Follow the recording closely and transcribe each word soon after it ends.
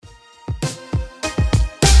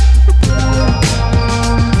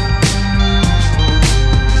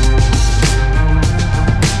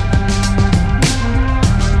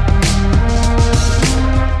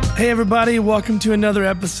everybody. Welcome to another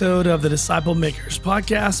episode of the Disciple Makers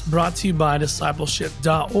podcast brought to you by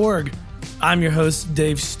discipleship.org. I'm your host,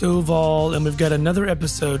 Dave Stovall, and we've got another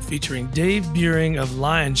episode featuring Dave Buehring of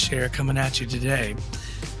Lionshare coming at you today.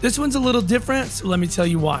 This one's a little different, so let me tell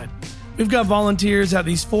you why. We've got volunteers at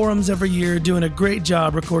these forums every year doing a great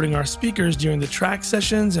job recording our speakers during the track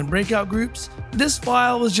sessions and breakout groups. This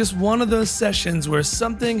file was just one of those sessions where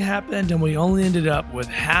something happened and we only ended up with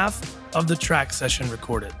half of the track session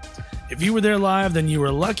recorded. If you were there live, then you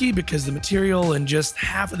were lucky because the material in just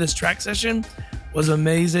half of this track session was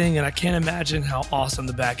amazing, and I can't imagine how awesome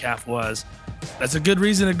the back half was. That's a good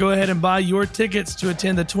reason to go ahead and buy your tickets to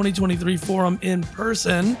attend the 2023 forum in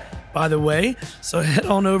person, by the way, so head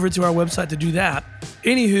on over to our website to do that.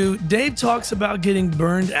 Anywho, Dave talks about getting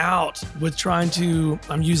burned out with trying to,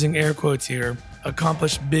 I'm using air quotes here,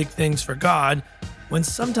 accomplish big things for God, when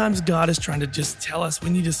sometimes God is trying to just tell us we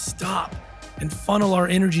need to stop and funnel our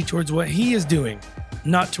energy towards what He is doing,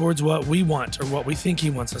 not towards what we want or what we think He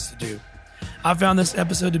wants us to do. I found this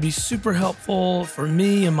episode to be super helpful for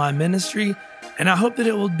me and my ministry, and I hope that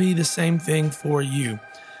it will be the same thing for you.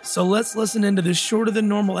 So let's listen into this shorter than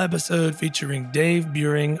normal episode featuring Dave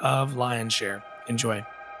Buehring of Lionshare. Enjoy.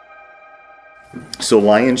 So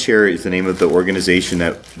Lionshare is the name of the organization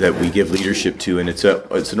that we give leadership to, and it's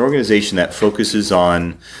an organization that focuses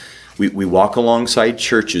on, we walk alongside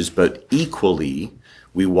churches, but equally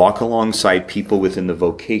we walk alongside people within the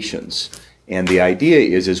vocations. And the idea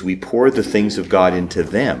is as we pour the things of God into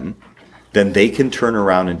them, then they can turn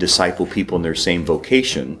around and disciple people in their same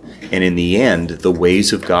vocation. And in the end, the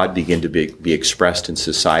ways of God begin to be expressed in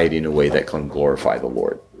society in a way that can glorify the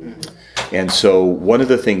Lord. And so one of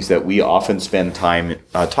the things that we often spend time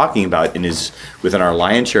talking about is within our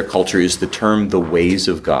Lionshare culture is the term the ways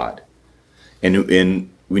of God. And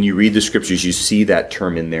when you read the scriptures, you see that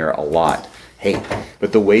term in there a lot. Hey,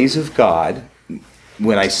 but the ways of God,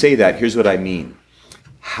 when I say that, here's what I mean.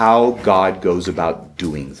 How God goes about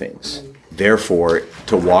doing things. Therefore,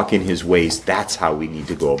 to walk in His ways, that's how we need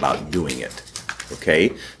to go about doing it.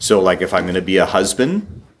 Okay? So like if I'm going to be a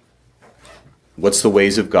husband, what's the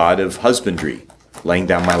ways of God of husbandry? Laying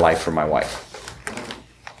down my life for my wife.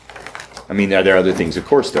 I mean, are there other things? Of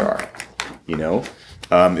course there are. You know,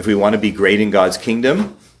 if we want to be great in God's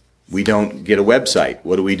kingdom, we don't get a website.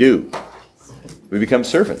 What do? We become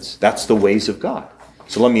servants. That's the ways of God.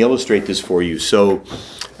 So let me illustrate this for you. So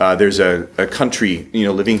there's a country,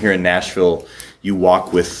 living here in Nashville, you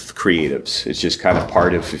walk with creatives. It's just kind of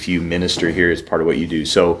part of, if you minister here, it's part of what you do.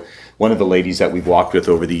 So one of the ladies that we've walked with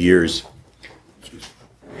over the years,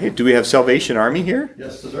 hey, do we have Salvation Army here?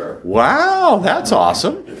 Yes, sir. Wow, that's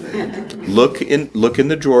awesome. Look in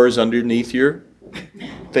the drawers underneath your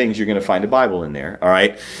things. You're going to find a Bible in there. All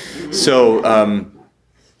right. So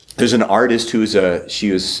there's an artist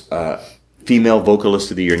she was female vocalist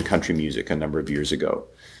of the year in country music a number of years ago,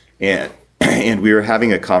 and we were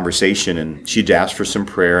having a conversation, and she'd asked for some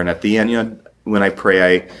prayer. And at the end, when I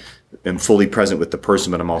pray, I am fully present with the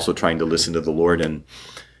person, but I'm also trying to listen to the Lord. And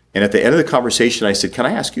at the end of the conversation, I said, "Can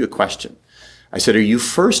I ask you a question?" I said, "Are you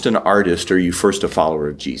first an artist or are you first a follower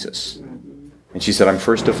of Jesus?" And she said, "I'm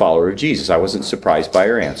first a follower of Jesus." I wasn't surprised by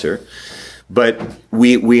her answer. But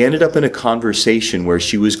we ended up in a conversation where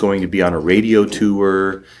she was going to be on a radio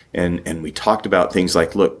tour, and we talked about things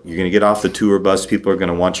like, look, you're going to get off the tour bus, people are going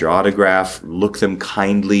to want your autograph, look them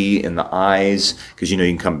kindly in the eyes, because you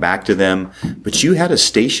can come back to them. But you had a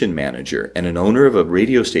station manager and an owner of a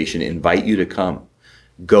radio station invite you to come.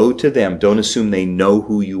 Go to them. Don't assume they know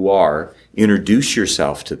who you are. Introduce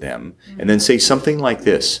yourself to them. And then say something like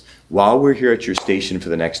this: while we're here at your station for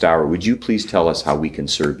the next hour, would you please tell us how we can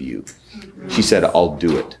serve you? She said, "I'll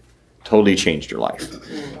do it." Totally changed her life.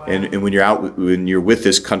 And when you're with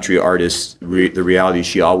this country artist, the reality is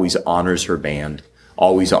she always honors her band,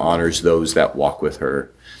 always honors those that walk with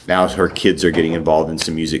her. Now her kids are getting involved in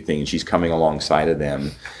some music thing, and she's coming alongside of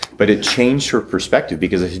them. But it changed her perspective,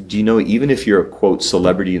 because I said, do you know, even if you're a, quote,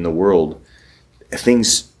 celebrity in the world, the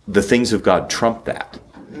things of God trump that.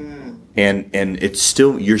 And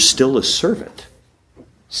you're still a servant.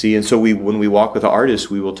 See, and so when we walk with artists,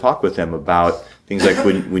 we will talk with them about things like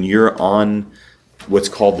when you're on what's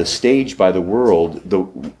called the stage by the world,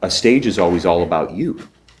 a stage is always all about you.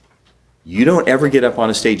 You don't ever get up on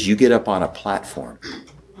a stage, you get up on a platform.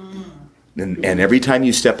 And every time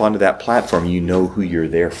you step onto that platform, you know who you're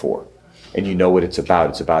there for. And you know what it's about.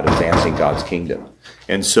 It's about advancing God's kingdom.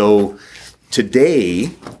 And so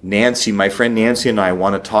today, my friend Nancy and I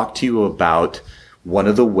want to talk to you about one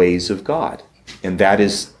of the ways of God. And that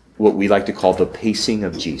is what we like to call the pacing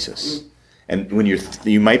of Jesus. And when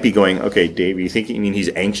you might be going, okay, Dave, are you thinking he's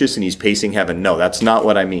anxious and he's pacing heaven? No, that's not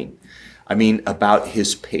what I mean. I mean, about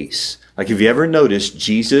his pace. Like, have you ever noticed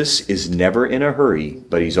Jesus is never in a hurry,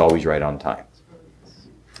 but he's always right on time?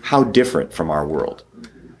 How different from our world.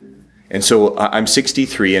 And so I'm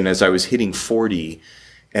 63, and as I was hitting 40,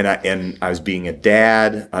 and I was being a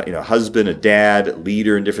dad, husband, a dad,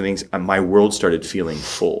 leader, and different things, my world started feeling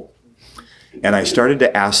full. And I started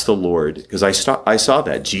to ask the Lord, because I saw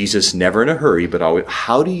that Jesus never in a hurry, but always,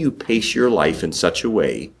 how do you pace your life in such a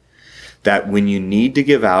way that when you need to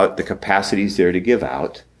give out, the capacity is there to give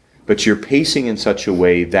out, but you're pacing in such a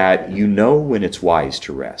way that you know when it's wise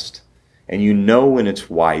to rest, and you know when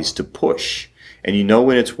it's wise to push, and you know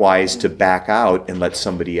when it's wise to back out and let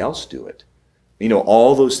somebody else do it.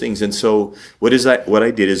 All those things. And so what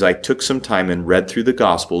I did is I took some time and read through the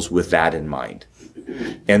Gospels with that in mind.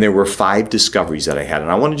 And there were 5 discoveries that I had. And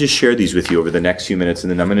I want to just share these with you over the next few minutes. And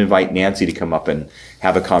then I'm going to invite Nancy to come up and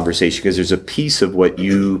have a conversation, because there's a piece of what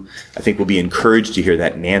you, I think, will be encouraged to hear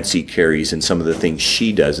that Nancy carries and some of the things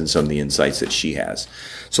she does and some of the insights that she has.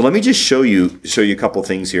 So let me just show you a couple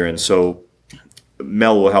things here. And so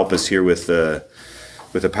Mel will help us here with the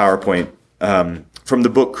PowerPoint. From the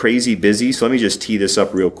book Crazy Busy. So let me just tee this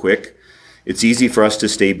up real quick. It's easy for us to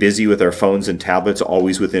stay busy with our phones and tablets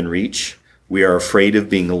always within reach. We are afraid of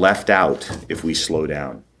being left out if we slow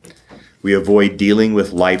down. We avoid dealing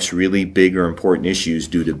with life's really big or important issues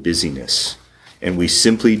due to busyness. And we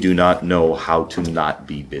simply do not know how to not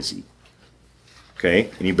be busy. Okay?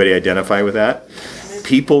 Anybody identify with that?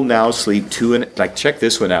 People now sleep check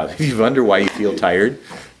this one out. If you wonder why you feel tired,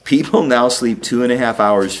 people now sleep 2.5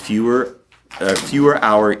 hours fewer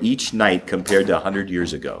hour each night compared to 100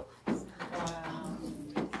 years ago.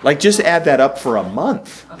 Like, just add that up for a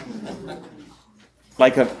month.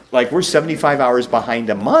 Like we're 75 hours behind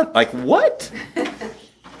a month. Like, what?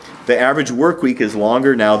 The average work week is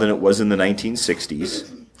longer now than it was in the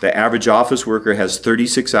 1960s. The average office worker has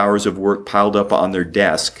 36 hours of work piled up on their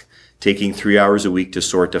desk, taking 3 hours a week to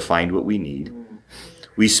sort to find what we need.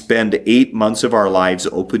 We spend 8 months of our lives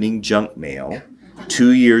opening junk mail,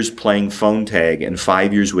 2 years playing phone tag, and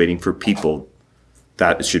 5 years waiting for people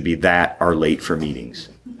that are late for meetings.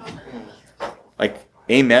 Like,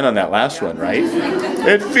 amen on that last one, right?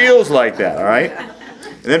 It feels like that, all right?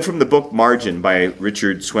 And then from the book Margin by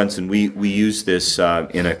Richard Swenson, we use this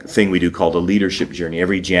in a thing we do called a leadership journey.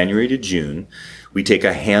 Every January to June, we take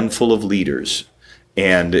a handful of leaders,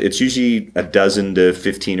 and it's usually a dozen to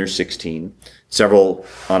 15 or 16. Several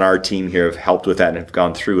on our team here have helped with that and have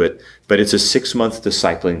gone through it. But it's a 6-month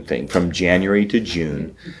discipling thing from January to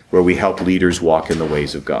June, where we help leaders walk in the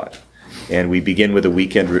ways of God. And we begin with a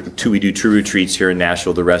weekend. We do 2 retreats here in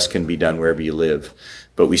Nashville. The rest can be done wherever you live.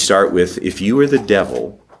 But we start with, if you were the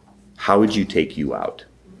devil, how would you take you out?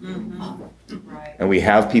 Mm-hmm. Right. And we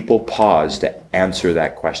have people pause to answer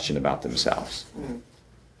that question about themselves.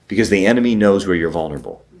 Because the enemy knows where you're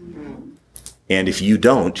vulnerable. And if you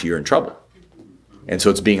don't, you're in trouble. And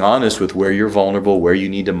so it's being honest with where you're vulnerable, where you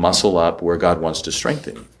need to muscle up, where God wants to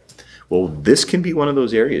strengthen you. Well, this can be one of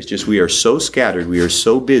those areas. Just we are so scattered, we are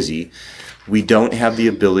so busy, we don't have the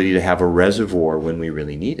ability to have a reservoir when we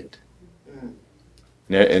really need it.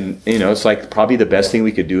 And it's like probably the best thing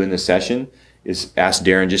we could do in this session is ask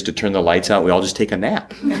Darren just to turn the lights out. We all just take a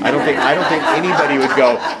nap. I don't think anybody would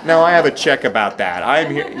go, no, I have a check about that.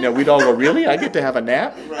 I'm here. No, we'd all go, really? I get to have a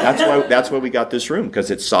nap? That's why we got this room,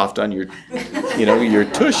 because it's soft on your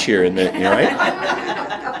tush here right?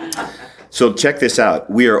 So check this out.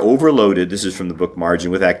 We are overloaded, this is from the book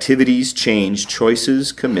Margin, with activities, change,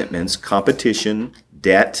 choices, commitments, competition,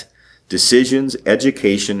 debt, decisions,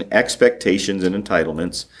 education, expectations, and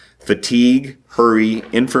entitlements, fatigue, hurry,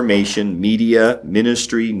 information, media,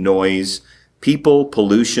 ministry, noise, people,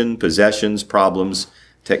 pollution, possessions, problems,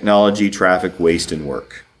 technology, traffic, waste, and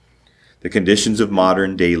work. The conditions of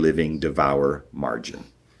modern day living devour margin.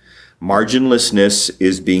 Marginlessness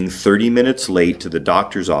is being 30 minutes late to the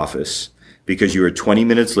doctor's office because you were 20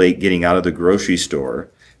 minutes late getting out of the grocery store,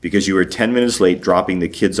 because you were 10 minutes late dropping the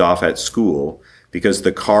kids off at school, because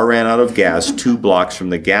the car ran out of gas 2 blocks from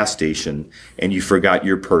the gas station and you forgot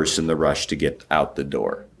your purse in the rush to get out the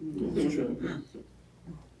door.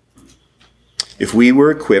 If we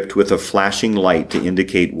were equipped with a flashing light to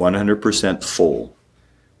indicate 100% full,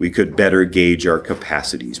 we could better gauge our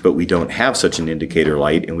capacities, but we don't have such an indicator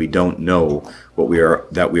light, and we don't know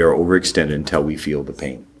that we are overextended until we feel the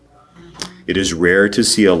pain. It is rare to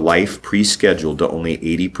see a life pre-scheduled to only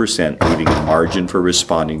 80%, leaving a margin for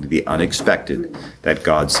responding to the unexpected that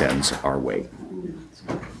God sends our way.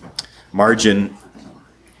 Margin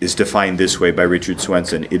is defined this way by Richard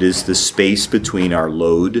Swenson. It is the space between our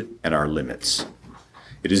load and our limits.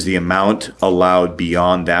 It is the amount allowed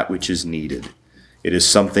beyond that which is needed. It is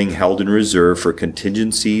something held in reserve for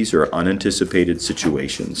contingencies or unanticipated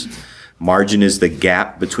situations. Margin is the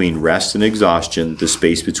gap between rest and exhaustion, the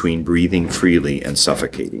space between breathing freely and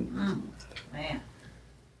suffocating.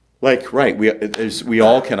 Like, right, we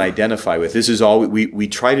all can identify with. This is all, we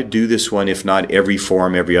try to do this one, if not every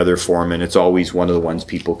forum, every other forum, and it's always one of the ones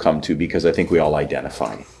people come to because I think we all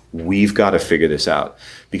identify. We've got to figure this out.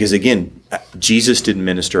 Because again, Jesus didn't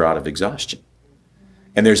minister out of exhaustion.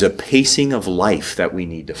 And there's a pacing of life that we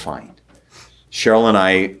need to find. Cheryl and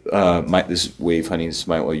I, this wave, honey, this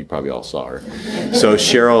might, well, you probably all saw her. So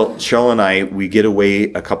Cheryl and I, we get away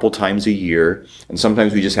a couple times a year, and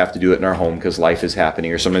sometimes we just have to do it in our home because life is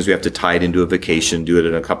happening, or sometimes we have to tie it into a vacation, do it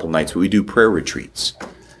in a couple nights. But we do prayer retreats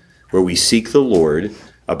where we seek the Lord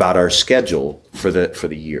about our schedule for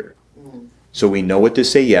the year. So we know what to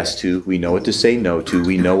say yes to, we know what to say no to,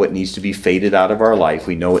 we know what needs to be faded out of our life,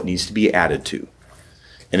 we know what needs to be added to.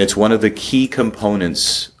 And it's one of the key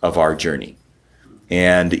components of our journey.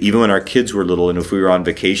 And even when our kids were little, and if we were on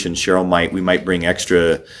vacation, we might bring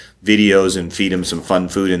extra videos and feed them some fun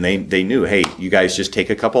food. And they knew, hey, you guys just take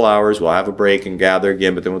a couple hours. We'll have a break and gather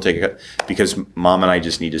again, but then we'll because Mom and I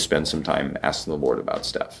just need to spend some time asking the Lord about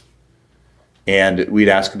stuff. And we'd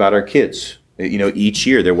ask about our kids. You know, each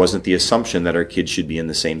year there wasn't the assumption that our kids should be in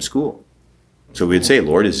the same school. So we'd say,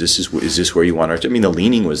 Lord, is this where you want our? I mean, the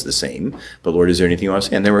leaning was the same, but Lord, is there anything you want to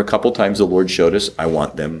say? And there were a couple times the Lord showed us, I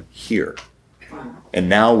want them here. And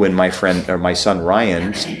now when my son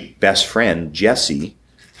Ryan's best friend, Jesse,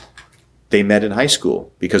 they met in high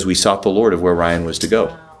school because we sought the Lord of where Ryan was to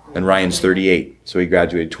go. And Ryan's 38, so he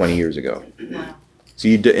graduated 20 years ago. So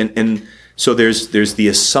so there's the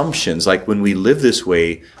assumptions, like when we live this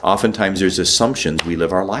way, oftentimes there's assumptions we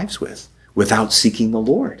live our lives with without seeking the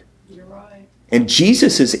Lord. You're right. And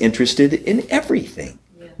Jesus is interested in everything.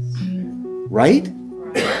 Yes. Right?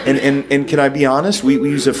 And can I be honest? We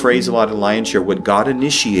use a phrase a lot in Lion Share. What God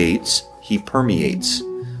initiates, he permeates.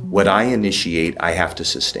 What I initiate, I have to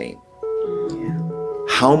sustain.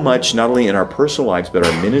 How much, not only in our personal lives, but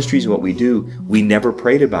our ministries and what we do, we never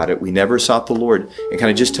prayed about it. We never sought the Lord. And can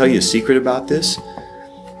I just tell you a secret about this?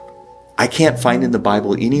 I can't find in the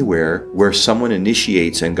Bible anywhere where someone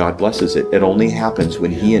initiates and God blesses it. It only happens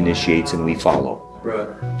when he initiates and we follow.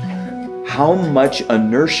 Right. How much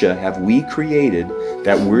inertia have we created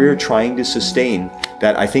that we're trying to sustain,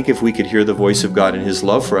 that I think if we could hear the voice of God and his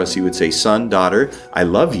love for us, he would say, son, daughter, I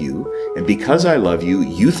love you. And because I love you,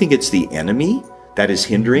 you think it's the enemy that is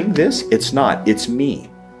hindering this? It's not. It's me.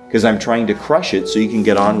 Because I'm trying to crush it so you can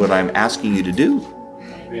get on what I'm asking you to do.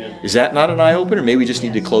 Is that not an eye-opener? Maybe we just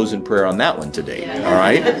need to close in prayer on that one today. All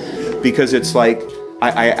right? Because it's like,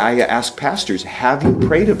 I ask pastors, have you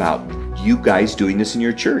prayed about you guys doing this in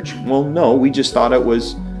your church? Well, no, we just thought it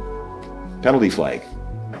was penalty flag.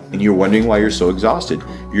 And you're wondering why you're so exhausted.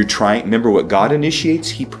 You're trying, remember what God initiates,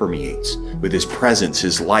 he permeates with his presence,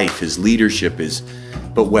 his life, his leadership,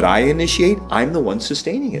 but what I initiate, I'm the one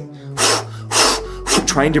sustaining it.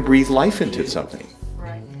 Trying to breathe life into something.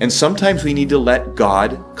 Right. And sometimes we need to let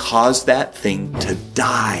God cause that thing to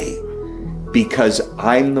die because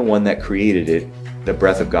I'm the one that created it. The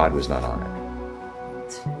breath of God was not on it.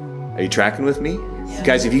 Are you tracking with me? Yes.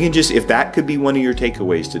 Guys, if that could be one of your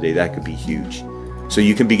takeaways today, that could be huge. So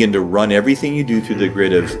you can begin to run everything you do through the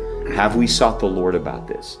grid of, have we sought the Lord about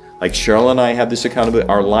this? Like Cheryl and I have this accountability.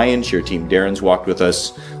 Our Lion Share team, Darren's walked with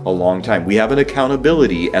us a long time. We have an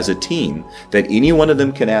accountability as a team that any one of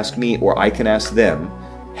them can ask me or I can ask them,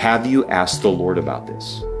 have you asked the Lord about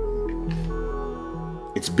this?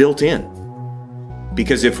 It's built in.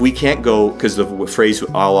 Because if we can't go, because the phrase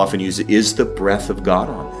I'll often use is the breath of God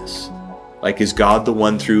on this. Like, is God the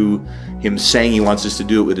one through him saying he wants us to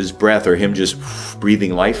do it with his breath or him just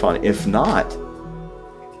breathing life on it? If not,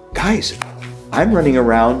 guys, I'm running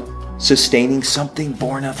around sustaining something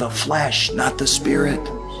born of the flesh, not the spirit.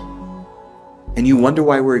 And you wonder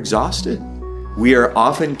why we're exhausted. We are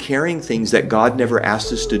often carrying things that God never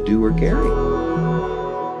asked us to do or carry.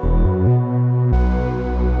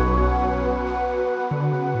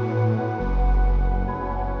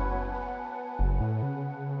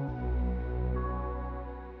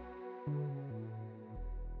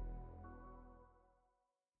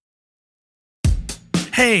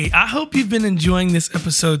 Hey, I hope you've been enjoying this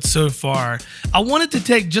episode so far. I wanted to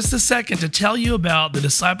take just a second to tell you about the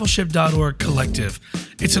discipleship.org collective.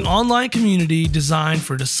 It's an online community designed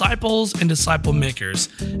for disciples and disciple makers.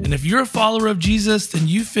 And if you're a follower of Jesus, then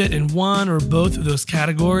you fit in one or both of those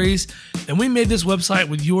categories. And we made this website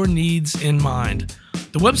with your needs in mind.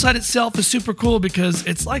 The website itself is super cool because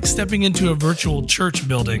it's like stepping into a virtual church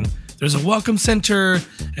building. There's a welcome center,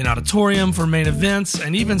 an auditorium for main events,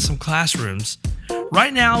 and even some classrooms.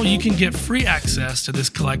 Right now, you can get free access to this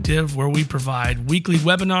collective where we provide weekly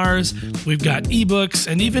webinars, we've got ebooks,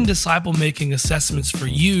 and even disciple-making assessments for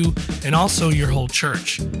you and also your whole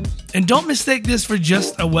church. And don't mistake this for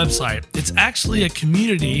just a website. It's actually a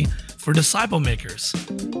community for disciple makers.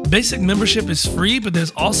 Basic membership is free, but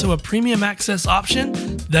there's also a premium access option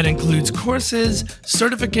that includes courses,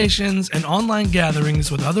 certifications, and online gatherings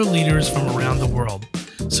with other leaders from around the world.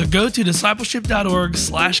 So go to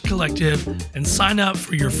discipleship.org/collective and sign up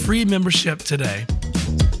for your free membership today.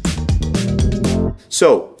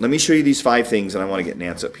 So let me show you these 5 things, and I want to get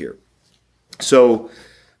Nance up here. So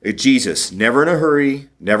Jesus, never in a hurry,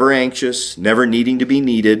 never anxious, never needing to be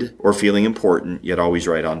needed or feeling important, yet always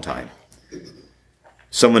right on time.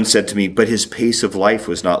 Someone said to me, but his pace of life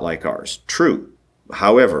was not like ours. True.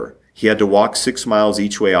 However, he had to walk 6 miles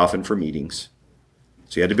each way often for meetings.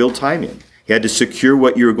 So he had to build time in. He had to secure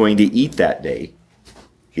what you were going to eat that day.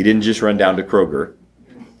 He didn't just run down to Kroger.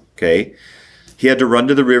 Okay? He had to run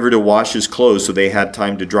to the river to wash his clothes so they had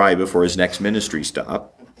time to dry before his next ministry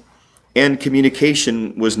stop. And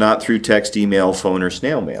communication was not through text, email, phone, or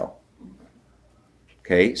snail mail.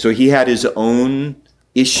 Okay? So he had his own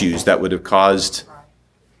issues that would have caused,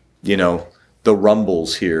 the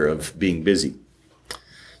rumbles here of being busy.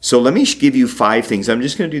 So let me give you 5 things. I'm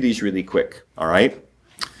just going to do these really quick. All right?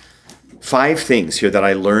 5 things here that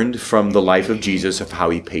I learned from the life of Jesus of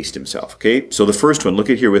how he paced himself. Okay? So the first one,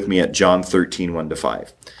 look at here with me at John 13,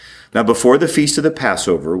 1-5. Now, before the feast of the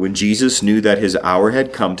Passover, when Jesus knew that his hour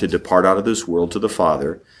had come to depart out of this world to the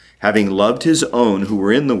Father, having loved his own who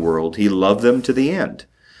were in the world, he loved them to the end.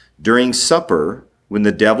 During supper, when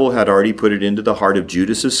the devil had already put it into the heart of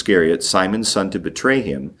Judas Iscariot, Simon's son, to betray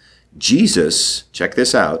him, Jesus, check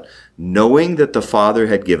this out, knowing that the Father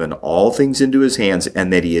had given all things into his hands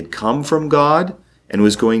and that he had come from God and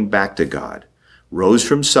was going back to God, rose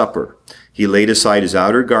from supper. He laid aside his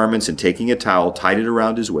outer garments and taking a towel, tied it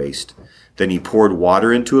around his waist. Then he poured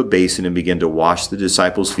water into a basin and began to wash the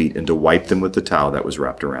disciples' feet and to wipe them with the towel that was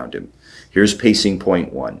wrapped around him. Here's pacing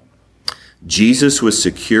point 1. Jesus was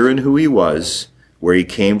secure in who he was, where he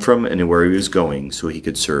came from, and where he was going, so he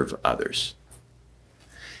could serve others.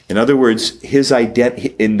 In other words, his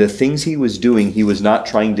in the things he was doing, he was not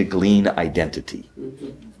trying to glean identity,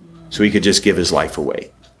 so he could just give his life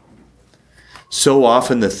away. So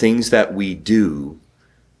often the things that we do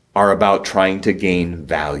are about trying to gain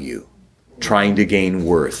value, trying to gain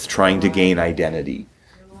worth, trying to gain identity.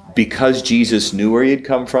 Because Jesus knew where he had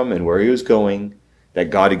come from and where he was going, that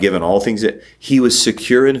God had given all things, that he was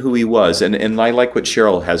secure in who he was. And I like what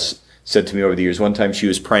Cheryl has said to me over the years. One time she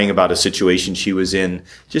was praying about a situation she was in,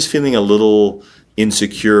 just feeling a little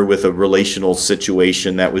insecure with a relational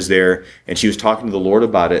situation that was there, and she was talking to the Lord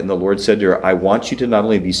about it, and the Lord said to her, I want you to not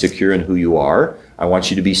only be secure in who you are, I want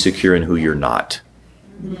you to be secure in who you're not.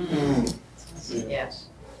 Yes.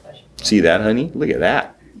 See that, honey? Look at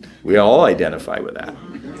that. We all identify with that.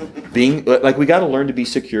 Being like, we got to learn to be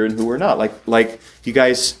secure in who we're not. Like you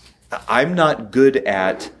guys, I'm not good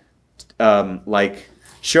at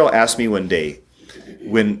Cheryl asked me one day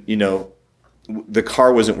when the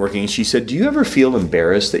car wasn't working, and she said, do you ever feel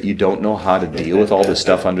embarrassed that you don't know how to deal with all this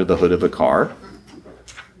stuff under the hood of a car?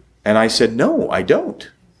 And I said, no, I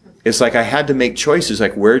don't. It's like I had to make choices,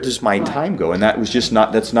 like where does my time go? And that's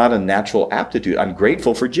not a natural aptitude. I'm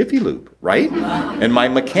grateful for Jiffy Lube, right? And my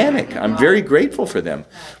mechanic, I'm very grateful for them.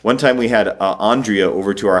 One time we had Andrea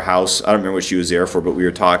over to our house. I don't remember what she was there for, but we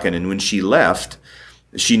were talking, and when she left,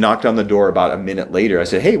 she knocked on the door about a minute later. I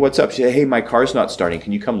said, hey, what's up? She said, hey, my car's not starting.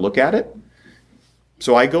 Can you come look at it?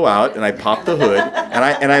 So I go out and I pop the hood,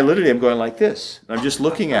 and I literally am going like this. I'm just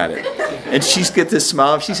looking at it. And she's got this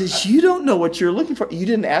smile. She says, you don't know what you're looking for. You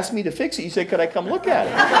didn't ask me to fix it. You said, could I come look at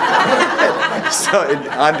it? So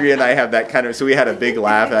Andrea and I have that kind of, so we had a big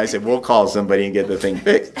laugh, and I said, we'll call somebody and get the thing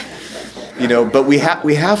fixed. But we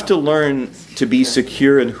have to learn to be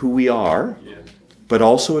secure in who we are, but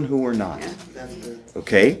also in who we're not.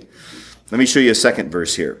 Okay? Let me show you a second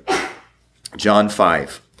verse here. John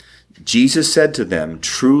 5. Jesus said to them,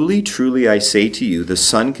 truly, truly, I say to you, the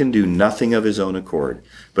Son can do nothing of his own accord,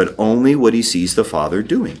 but only what he sees the Father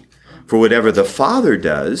doing. For whatever the Father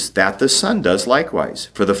does, that the Son does likewise.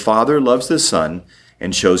 For the Father loves the Son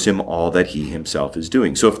and shows him all that he himself is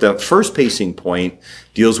doing. So if the first pacing point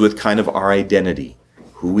deals with kind of our identity,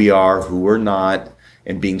 who we are, who we're not,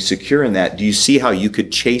 and being secure in that, do you see how you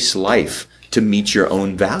could chase life to meet your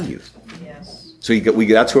own value? So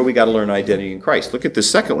that's where we got to learn identity in Christ. Look at the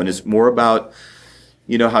second one. It's more about,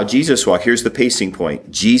 how Jesus walked. Here's the pacing point.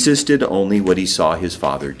 Jesus did only what he saw his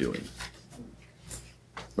Father doing.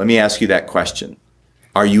 Let me ask you that question.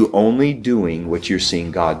 Are you only doing what you're seeing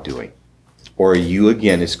God doing? Or are you,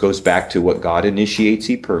 again, this goes back to what God initiates,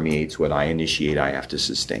 he permeates. What I initiate, I have to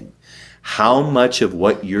sustain. How much of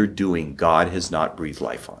what you're doing, God has not breathed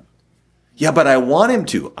life on? Yeah, but I want him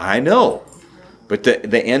to. I know. But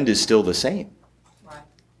the end is still the same.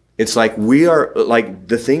 It's like we are, like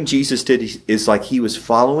the thing Jesus did is like he was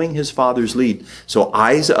following his Father's lead. So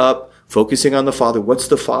eyes up, focusing on the Father. What's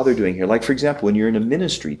the Father doing here? Like, for example, when you're in a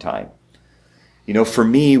ministry time. You know, for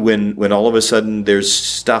me, when all of a sudden there's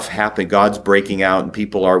stuff happening, God's breaking out and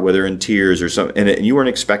people are, whether in tears or something, and you weren't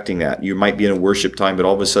expecting that. You might be in a worship time, but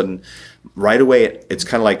all of a sudden, right away, it's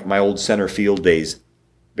kind of like my old center field days,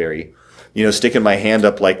 Barry. You know, sticking my hand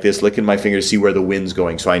up like this, licking my finger to see where the wind's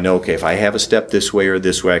going. So I know, okay, if I have a step this way or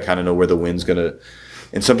this way, I kind of know where the wind's going to.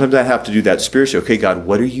 And sometimes I have to do that spiritually. Okay, God,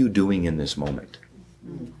 what are you doing in this moment?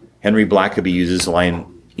 Henry Blackaby uses the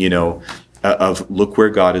line, you know, of look where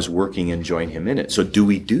God is working and join him in it. So do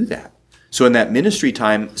we do that? So in that ministry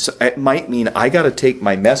time, it might mean I got to take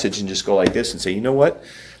my message and just go like this and say, you know what?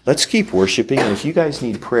 Let's keep worshiping. And if you guys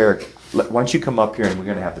need prayer, why don't you come up here and we're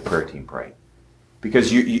going to have the prayer team pray.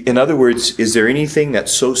 Because in other words, is there anything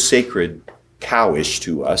that's so sacred, cowish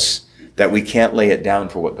to us that we can't lay it down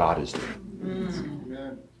for what God is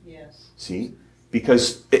doing? Yes. See?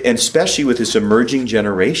 Because, and especially with this emerging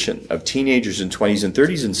generation of teenagers and 20s and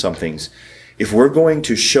 30s and somethings, if we're going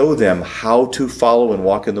to show them how to follow and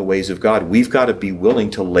walk in the ways of God, we've got to be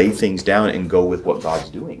willing to lay things down and go with what God's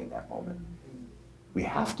doing in that moment. We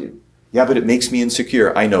have to. Yeah, but it makes me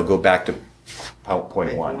insecure. I know, go back to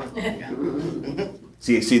point one.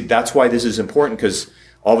 See, that's why this is important, because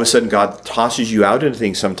all of a sudden God tosses you out into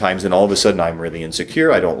things sometimes, and all of a sudden I'm really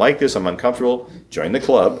insecure, I don't like this, I'm uncomfortable. Join the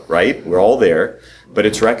club, right? We're all there. But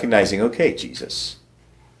it's recognizing, okay, Jesus,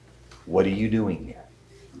 what are you doing here?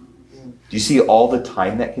 Do you see all the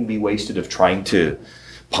time that can be wasted of trying to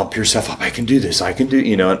pump yourself up? I can do this, I can do,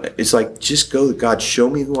 you know. It's like, just go, God, show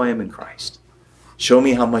me who I am in Christ. Show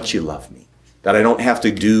me how much you love me. That I don't have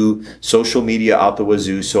to do social media out the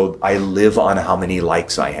wazoo so I live on how many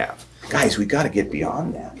likes I have. Guys, we got to get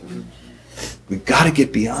beyond that. We've got to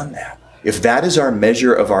get beyond that. If that is our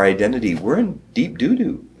measure of our identity, we're in deep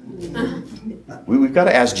doo-doo. We've got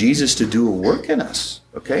to ask Jesus to do a work in us,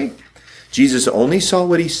 okay? Jesus only saw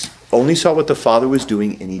what the Father was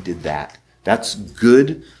doing, and he did that. That's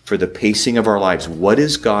good for the pacing of our lives. What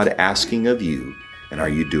is God asking of you, and are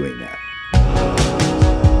you doing that?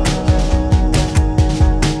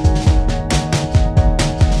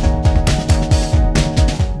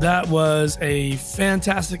 That was a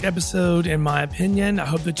fantastic episode, in my opinion. I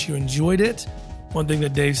hope that you enjoyed it. One thing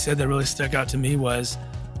that Dave said that really stuck out to me was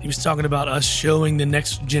he was talking about us showing the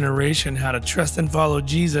next generation how to trust and follow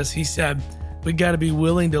Jesus. He said, we got to be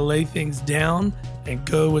willing to lay things down and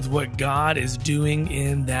go with what God is doing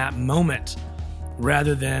in that moment,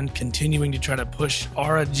 rather than continuing to try to push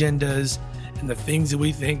our agendas and the things that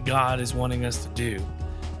we think God is wanting us to do.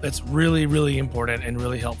 That's really, really important and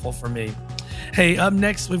really helpful for me. Hey, up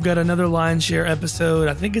next, we've got another Line Share episode.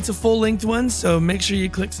 I think it's a full-length one, so make sure you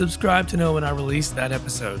click subscribe to know when I release that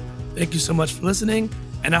episode. Thank you so much for listening,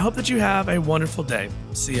 and I hope that you have a wonderful day.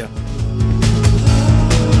 See ya.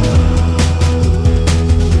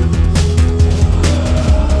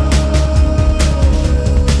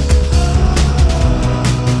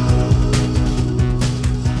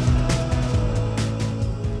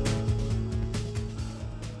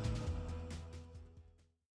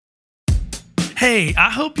 Hey, I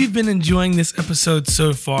hope you've been enjoying this episode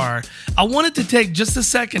so far. I wanted to take just a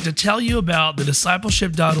second to tell you about the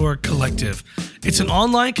discipleship.org collective. It's an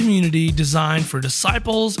online community designed for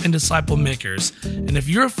disciples and disciple makers. And if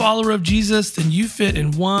you're a follower of Jesus, then you fit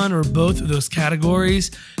in one or both of those categories.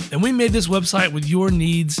 And we made this website with your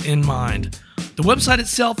needs in mind. The website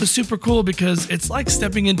itself is super cool because it's like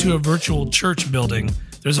stepping into a virtual church building.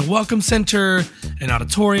 There's a welcome center, an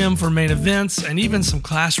auditorium for main events, and even some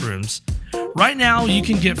classrooms. Right now, you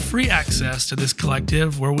can get free access to this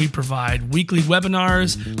collective where we provide weekly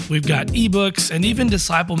webinars, we've got ebooks, and even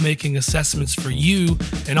disciple-making assessments for you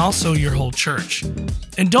and also your whole church.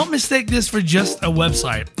 And don't mistake this for just a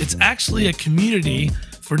website. It's actually a community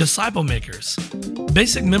for disciple makers.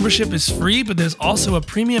 Basic membership is free, but there's also a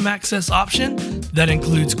premium access option that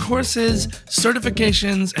includes courses,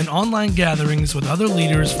 certifications, and online gatherings with other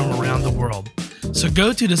leaders from around the world. So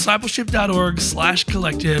go to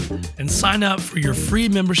discipleship.org/collective and sign up for your free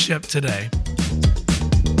membership today.